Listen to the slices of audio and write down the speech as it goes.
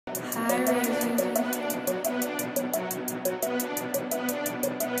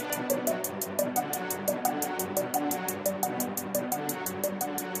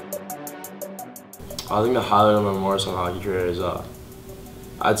I think the highlight of my Morristown hockey career is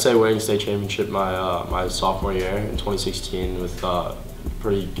I'd say winning state championship my sophomore year in 2016 with a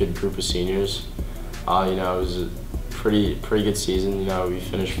pretty good group of seniors. You know, it was a pretty good season. You know, we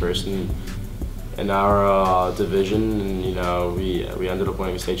finished first in our division, and you know we ended up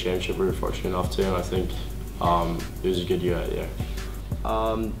winning a state championship. We were fortunate enough to, and I think it was a good year that year.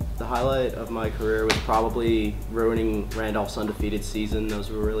 The highlight of my career was probably ruining Randolph's undefeated season. That was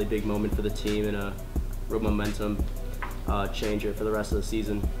a really big moment for the team and a real momentum changer for the rest of the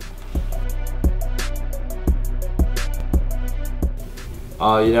season.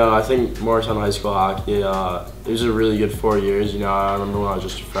 You know, I think Morristown High School hockey, it was a really good 4 years. You know, I remember when I was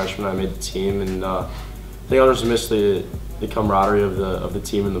just a freshman, I made the team, and I think I just missed the camaraderie of the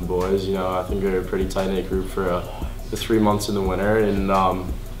team and the boys. You know, I think we were a pretty tight-knit group for the 3 months in the winter, and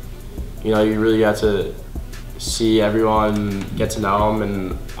you know, you really got to see everyone, get to know them,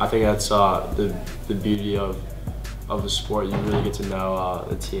 and I think that's the beauty of the sport. You really get to know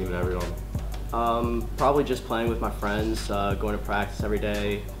the team and everyone. Probably just playing with my friends, going to practice every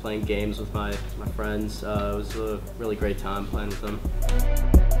day, playing games with my friends. It was a really great time playing with them.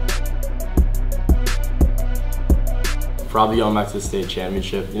 Probably going back to the state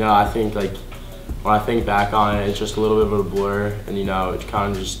championship. You know, I think like when I think back on it, it's just a little bit of a blur, and you know, it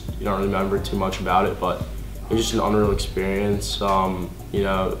kind of just, you don't remember too much about it, but it was just an unreal experience. You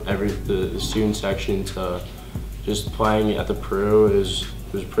know, the student section to just playing at the Peru was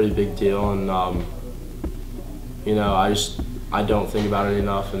a pretty big deal, and you know, I don't think about it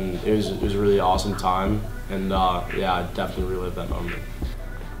enough, and it was a really awesome time, and yeah, I definitely relived that moment.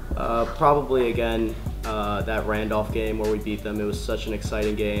 Probably again that Randolph game where we beat them. It was such an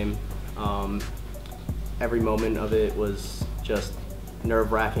exciting game. Every moment of it was just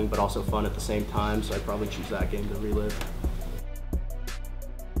nerve-wracking, but also fun at the same time. So I'd probably choose that game to relive.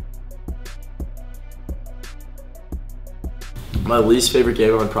 My least favorite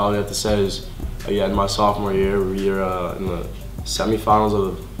game I would probably have to say is, again, my sophomore year. We were in the semifinals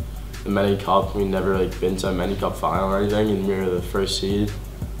of the Many Cup. We never been to a Many Cup final or anything, and we were the first seed.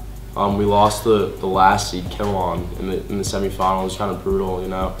 We lost the last seed, Colonial, in the semifinal. It was kind of brutal, you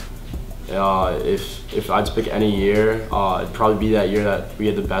know. If I had to pick any year, it'd probably be that year that we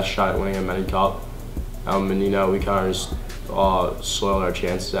had the best shot at winning a Many Cup. And you know, we kind of just soiled our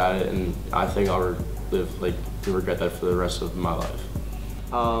chances at it, and I think I'll regret that for the rest of my life.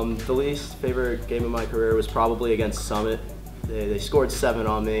 The least favorite game of my career was probably against Summit. They scored 7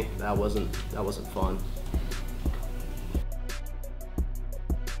 on me. That wasn't fun.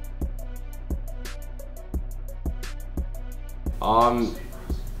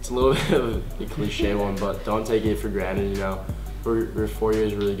 It's a little bit of a cliche one, but don't take it for granted. You know, we're 4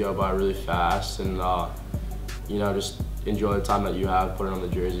 years really go by really fast, and you know, just enjoy the time that you have, put it on the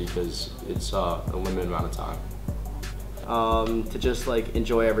jersey, because it's a limited amount of time. To just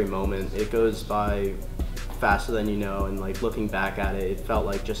enjoy every moment. It goes by faster than you know, and looking back at it, it felt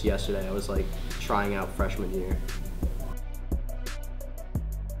like just yesterday I was trying out freshman year.